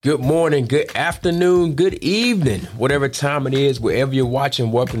Good morning, good afternoon, good evening, whatever time it is, wherever you're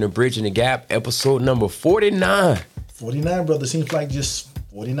watching. Welcome to Bridging the Gap, episode number 49. 49, brother. Seems like just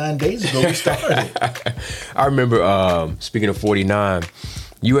 49 days ago we started. I remember, speaking of 49,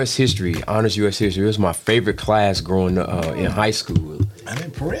 U.S. history, honors U.S. history. It was my favorite class growing up in high school. I'm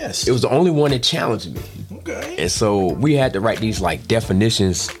impressed. It was the only one that challenged me. Okay. And so we had to write these like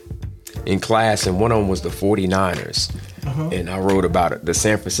definitions in class, and one of them was the 49ers. And I wrote about it, the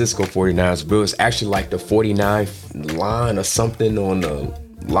San Francisco 49ers, but it was actually like the 49th line or something on the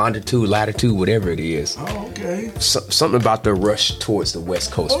longitude, latitude, whatever it is. Oh, okay. Something about the rush towards the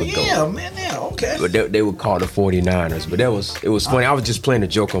West Coast. Oh, yeah, man, yeah, okay. But they would call the 49ers. But it was funny. I was just playing a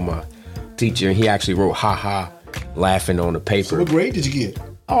joke on my teacher, and he actually wrote ha, laughing on the paper. So what grade did you get?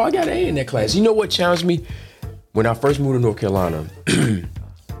 Oh, I got an A in that class. You know what challenged me? When I first moved to North Carolina,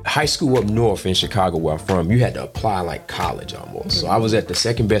 high school up north in Chicago, where I'm from, you had to apply like college almost. Okay. So I was at the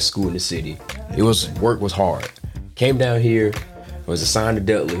second best school in the city. Work was hard. Came down here, was assigned to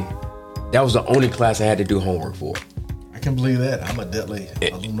Dudley. That was the only class I had to do homework for. I can believe that. I'm a Dudley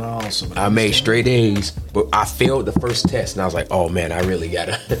alumni also. I made straight A's, but I failed the first test, and I was like, oh man,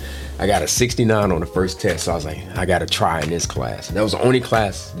 I got a 69 on the first test. So I was like, I gotta try in this class. And that was the only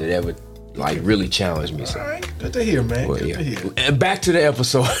class that ever like really challenged me. So. All right, good to hear, man. Good to hear. And back to the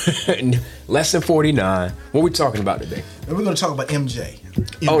episode, lesson 49. What are we talking about today? And we're going to talk about MJ.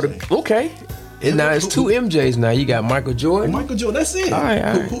 Oh, okay. And now it's two MJs now. You got Michael Jordan. Michael Jordan, that's it. All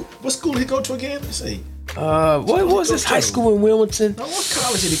right. What school did he go to again? Let's see. What was his high school in Wilmington? No, what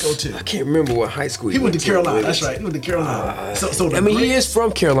college did he go to? I can't remember what high school he went to. Carolina. That's right. He went to Carolina. He is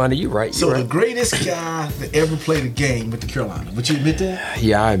from Carolina. You're right. The greatest guy that ever played a game went to Carolina. Would you admit that?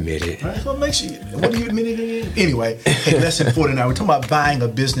 Yeah, I admit it. All right, what makes you? What do you admit it again? Anyway, lesson 49. We're talking about buying a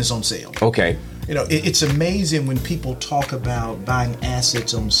business on sale. Okay. You know, it's amazing when people talk about buying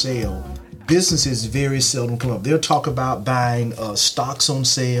assets on sale. Businesses very seldom come up. They'll talk about buying stocks on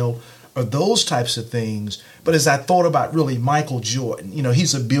sale or those types of things. But as I thought about really Michael Jordan, you know,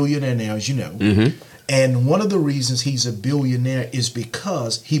 he's a billionaire now, as you know. Mm-hmm. And one of the reasons he's a billionaire is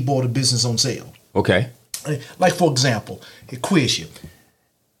because he bought a business on sale. Okay. Like, for example, he quiz you.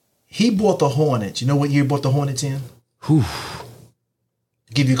 He bought the Hornets. You know what year he bought the Hornets in? Whew.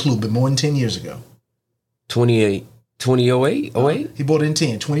 Give you a clue, but more than 10 years ago. 2008? 08? He bought it in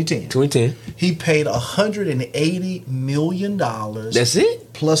 2010. 2010. He paid $180 million. That's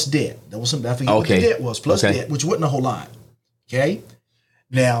it? Plus debt. That was something, I forget what the debt was. Plus debt, which wasn't a whole lot. Okay?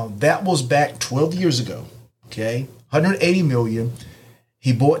 Now, that was back 12 years ago. Okay? $180 million.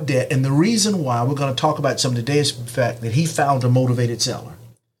 He bought debt. And the reason why we're going to talk about some today is the fact that he found a motivated seller.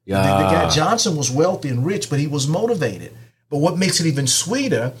 Yeah. The guy Johnson was wealthy and rich, but he was motivated. But what makes it even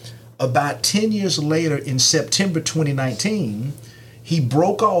sweeter, about 10 years later in September 2019, he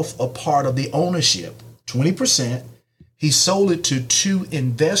broke off a part of the ownership, 20%. He sold it to two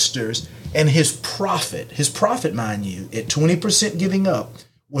investors, and his profit, mind you, at 20% giving up,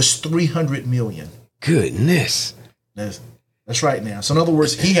 was $300 million. Goodness. That's right now. So in other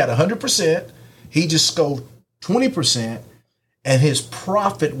words, he had 100%, he just sold 20%, and his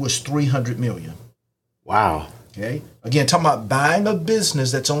profit was $300 million. Wow. Okay. Again, talking about buying a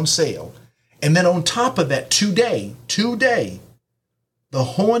business that's on sale. And then on top of that, today, the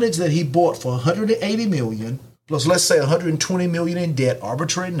Hornets that he bought for $180 million, plus let's say $120 million in debt,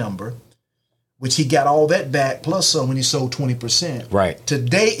 arbitrary number, which he got all that back, plus some when he sold 20%. Right.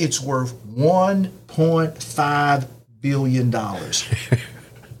 Today, it's worth $1.5 billion.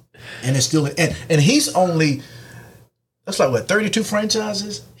 And it's still, and he's only, that's like what, 32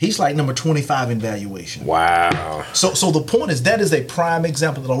 franchises? He's like number 25 in valuation. Wow. So the point is that is a prime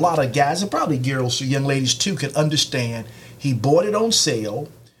example that a lot of guys, and probably girls or young ladies too, can understand. He bought it on sale.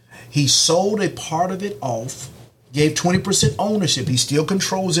 He sold a part of it off, gave 20% ownership. He still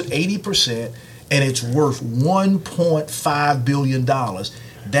controls it 80%, and it's worth $1.5 billion.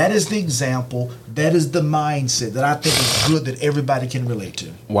 That is the example. That is the mindset that I think is good that everybody can relate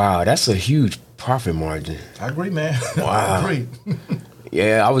to. Wow, that's a huge profit margin. I agree, man. Wow. I agree.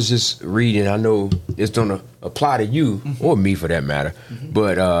 Yeah, I was just reading. I know it's going to apply to you or me for that matter. Mm-hmm.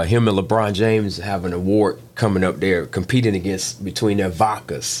 But him and LeBron James have an award coming up there competing between their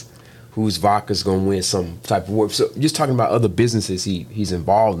vodkas. Whose vodka's going to win some type of award. So just talking about other businesses he's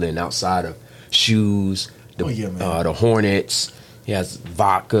involved in outside of shoes, the Hornets. He has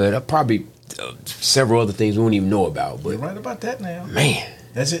vodka, probably several other things we don't even know about. But you're right about that now. Man.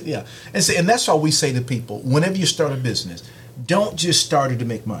 That's it, yeah. And that's why we say to people, whenever you start a business, don't just start it to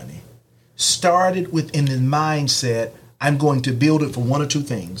make money. Start it within the mindset, I'm going to build it for one or two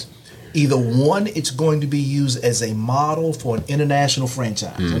things. Either one, it's going to be used as a model for an international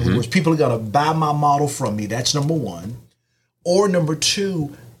franchise. In other words, people are going to buy my model from me. That's number one. Or number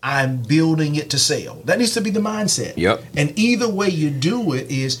two, I'm building it to sell. That needs to be the mindset. Yep. And either way you do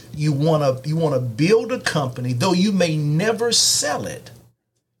it is you want to build a company, though you may never sell it.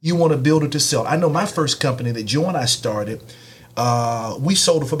 You want to build it to sell. I know my first company that Joe and I started, we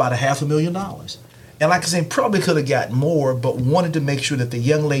sold it for about $500,000. And like I said, probably could have got more, but wanted to make sure that the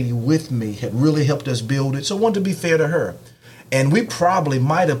young lady with me had really helped us build it. So I wanted to be fair to her. And we probably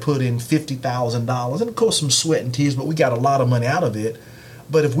might have put in $50,000, and of course some sweat and tears, but we got a lot of money out of it.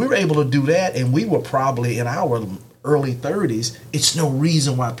 But if we were able to do that, and we were probably in our early 30s, it's no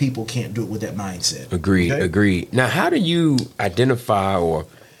reason why people can't do it with that mindset. Agreed. Now, how do you identify or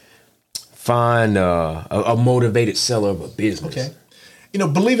find a motivated seller of a business? Okay.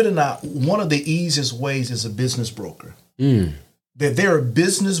 Believe it or not, one of the easiest ways is a business broker. There are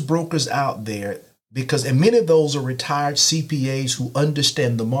business brokers out there and many of those are retired CPAs who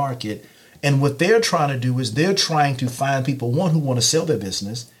understand the market. And what they're trying to do is they're trying to find people, one, who want to sell their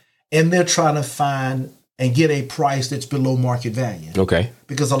business, and they're trying to find and get a price that's below market value. Okay.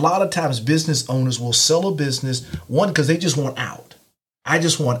 Because a lot of times business owners will sell a business, one, because they just want out. I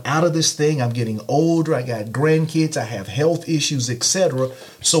just want out of this thing. I'm getting older. I got grandkids. I have health issues, etc.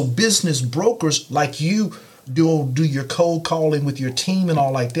 So business brokers like you do your cold calling with your team and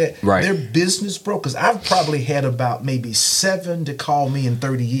all like that. Right. They're business brokers. I've probably had about maybe 7 to call me in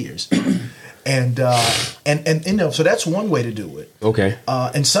 30 years. And so that's one way to do it. Okay.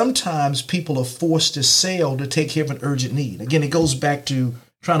 And sometimes people are forced to sell to take care of an urgent need. Again, it goes back to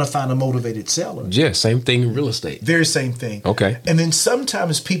trying to find a motivated seller. Yeah, same thing in real estate. Very same thing. Okay. And then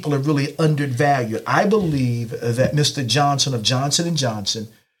sometimes people are really undervalued. I believe that Mr. Johnson of Johnson & Johnson,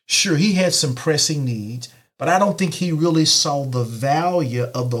 sure, he had some pressing needs, but I don't think he really saw the value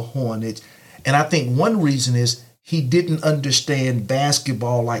of the Hornets. And I think one reason is he didn't understand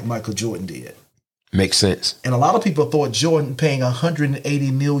basketball like Michael Jordan did. Makes sense. And a lot of people thought Jordan paying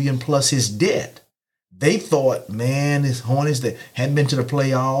 $180 million plus his debt. They thought, man, this Hornets that hadn't been to the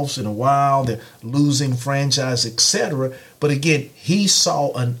playoffs in a while, they're losing franchise, etc. But again, he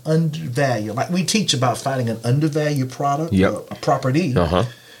saw an undervalued, like we teach about finding an undervalued product, a property.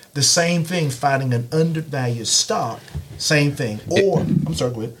 The same thing, finding an undervalued stock, same thing. Or, I'm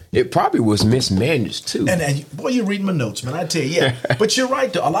sorry, go ahead. It probably was mismanaged too. And boy, you read my notes, man. I tell you, yeah. But you're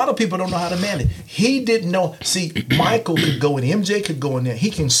right, though. A lot of people don't know how to manage. He didn't know. See, Michael could go in, MJ could go in there. He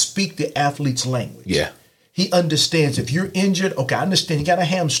can speak the athlete's language. Yeah. He understands if you're injured, okay, I understand you got a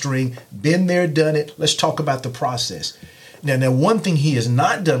hamstring, been there, done it. Let's talk about the process. Now, one thing he has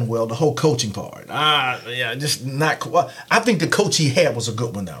not done well, the whole coaching part. Just not. I think the coach he had was a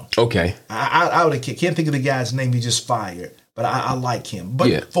good one, though. Okay. I can't think of the guy's name he just fired, but I like him.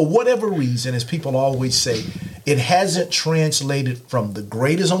 But for whatever reason, as people always say, it hasn't translated from the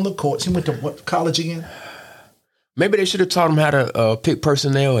greatest on the court. He went to what college again? Maybe they should have taught him how to pick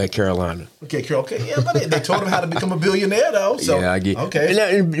personnel at Carolina. Okay, yeah, but they taught him how to become a billionaire, though. So, yeah, I get.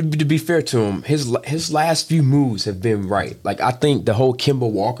 Okay, and to be fair to him, his last few moves have been right. Like I think the whole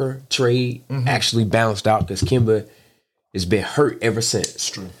Kemba Walker trade actually balanced out because Kemba has been hurt ever since. It's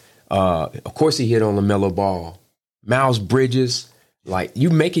true. Of course, he hit on LaMelo Ball, Miles Bridges. Like you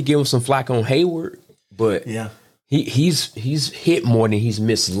may could give him some flack on Hayward, but he's hit more than he's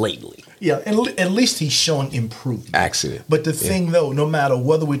missed lately. Yeah, and at least he's showing improvement. Accident. But the thing, though, no matter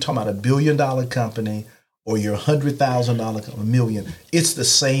whether we're talking about $1 billion company or your $100,000 $1 million, it's the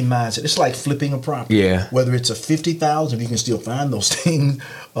same mindset. It's like flipping a property. Yeah. Whether it's a $50,000, you can still find those things,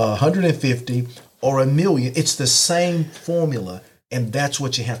 150 or $1 million, it's the same formula, and that's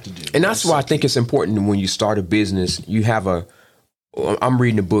what you have to do. And that's why I think it's important when you start a business, you have I'm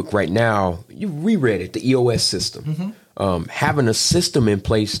reading a book right now. You reread it, the EOS system. Having a system in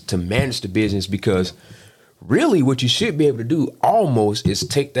place to manage the business, because really what you should be able to do almost is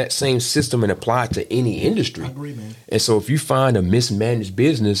take that same system and apply it to any industry. I agree, man. And so if you find a mismanaged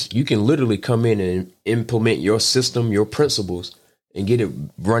business, you can literally come in and implement your system, your principles, and get it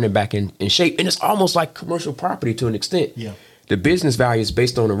running back in shape. And it's almost like commercial property to an extent. Yeah. The business value is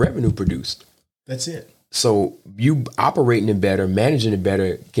based on the revenue produced. That's it. So you operating it better, managing it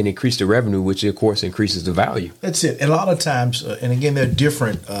better can increase the revenue, which of course increases the value. That's it. And a lot of times, and again, there are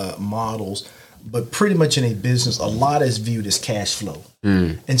different models, but pretty much in a business, a lot is viewed as cash flow.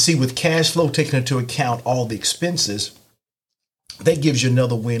 And see, with cash flow taking into account all the expenses, that gives you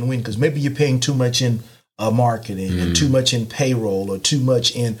another win-win, because maybe you're paying too much in marketing and too much in payroll or too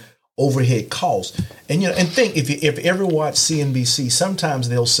much in overhead costs. And and think if you ever watch CNBC, sometimes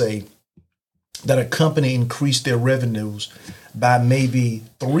they'll say, that a company increased their revenues by maybe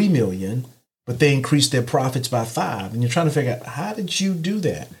 3 million, but they increased their profits by 5. And you're trying to figure out, how did you do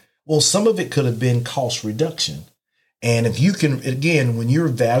that? Well, some of it could have been cost reduction. And if you can, again, when you're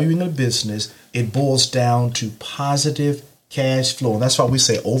valuing a business, it boils down to positive cash flow. And that's why we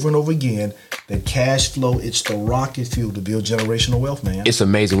say over and over again that cash flow, it's the rocket fuel to build generational wealth, man. It's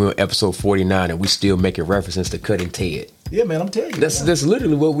amazing. We're on episode 49 and we still making references to cutting Ted. Yeah, man, I'm telling you. That's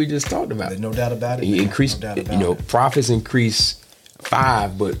literally what we just talked about. There's no doubt about it. Profits increase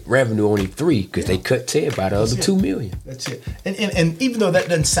 5, but revenue only 3 because they cut Ted by the other 2 million. That's it. And even though that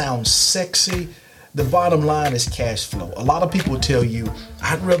doesn't sound sexy, the bottom line is cash flow. A lot of people tell you,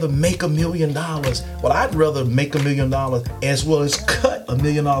 I'd rather make $1 million. Well, I'd rather make $1 million as well as cut $1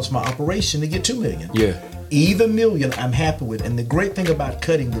 million from my operation to get $2 million. Yeah. Either million I'm happy with. And the great thing about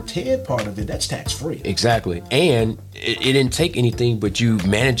cutting the TED part of it, that's tax free. Exactly. And it didn't take anything but you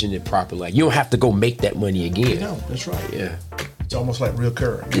managing it properly. Like, you don't have to go make that money again. No, that's right. Yeah. It's almost like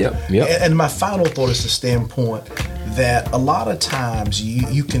recurring. Yep. And my final thought is the standpoint that a lot of times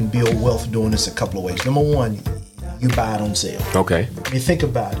you can build wealth doing this a couple of ways. Number one, you buy it on sale. Okay. I mean, think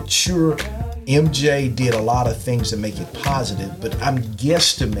about it. Sure, MJ did a lot of things to make it positive, but I'm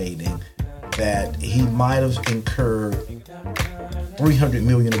guesstimating that he might have incurred $300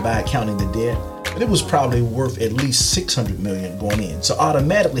 million to buy, counting the debt, but it was probably worth at least $600 million going in. So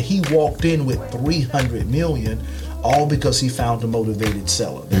automatically he walked in with $300 million, all because he found a motivated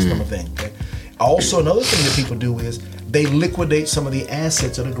seller. That's number thing. Okay? Also, another thing that people do is they liquidate some of the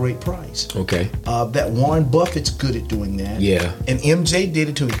assets at a great price. Okay. That Warren Buffett's good at doing that. Yeah. And MJ did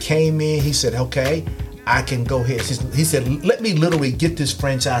it too. He came in, he said, okay, I can go ahead. He said, let me literally get this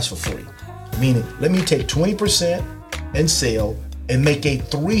franchise for free. Meaning, let me take 20% and sell and make a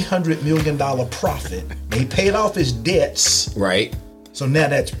 $300 million profit. And he paid off his debts. Right. So now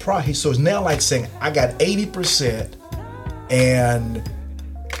that's profit. So it's now like saying, I got 80% and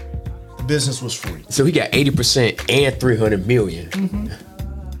the business was free. So he got 80% and $300 million.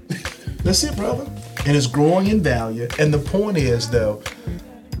 Mm-hmm. That's it, brother. And it's growing in value. And the point is, though,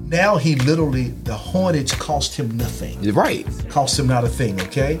 now he literally, the Hornets cost him nothing. Right. Cost him not a thing,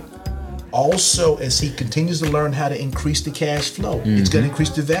 okay? Also, as he continues to learn how to increase the cash flow, it's going to increase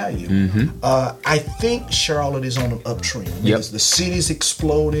the value. I think Charlotte is on an uptrend. The city's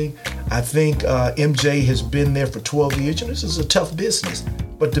exploding. I think MJ has been there for 12 years. You know, this is a tough business.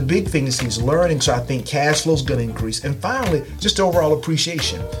 But the big thing is he's learning, so I think cash flow is going to increase. And finally, just overall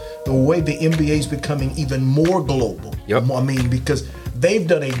appreciation. The way the NBA is becoming even more global. Yep. I mean, because they've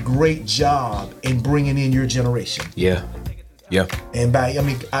done a great job in bringing in your generation. Yeah. Yeah. And I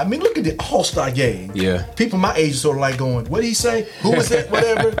mean, look at the All-Star game. Yeah. People my age sort of like going, what did he say? Who was that?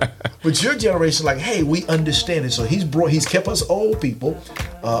 Whatever. But your generation, like, hey, we understand it. So he's kept us old people,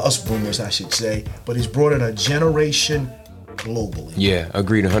 us boomers, I should say, but he's brought in a generation globally. Yeah,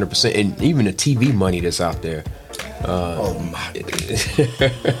 agreed 100%. And even the TV money that's out there. Oh my goodness.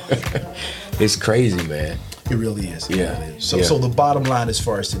 It's crazy, man. It really is. It Yeah. really is. So the bottom line as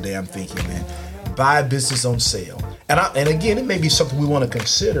far as today, I'm thinking, man, buy a business on sale. And again, it may be something we want to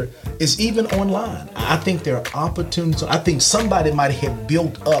consider, is even online. I think there are opportunities. I think somebody might have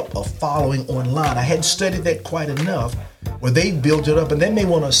built up a following online. I hadn't studied that quite enough, where they built it up and they may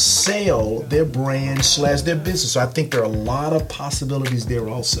want to sell their brand / their business. So I think there are a lot of possibilities there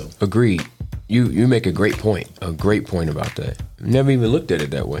also. Agreed. You make a great point about that. Never even looked at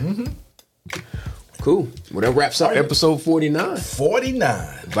it that way. Mm-hmm. Cool. Well, that wraps up episode 49.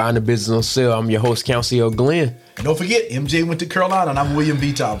 49. Buying the Business on Sale. I'm your host, Council Glenn. And don't forget, MJ went to Carolina, and I'm William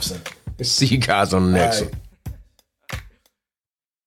B. Thompson. See you guys on the next one.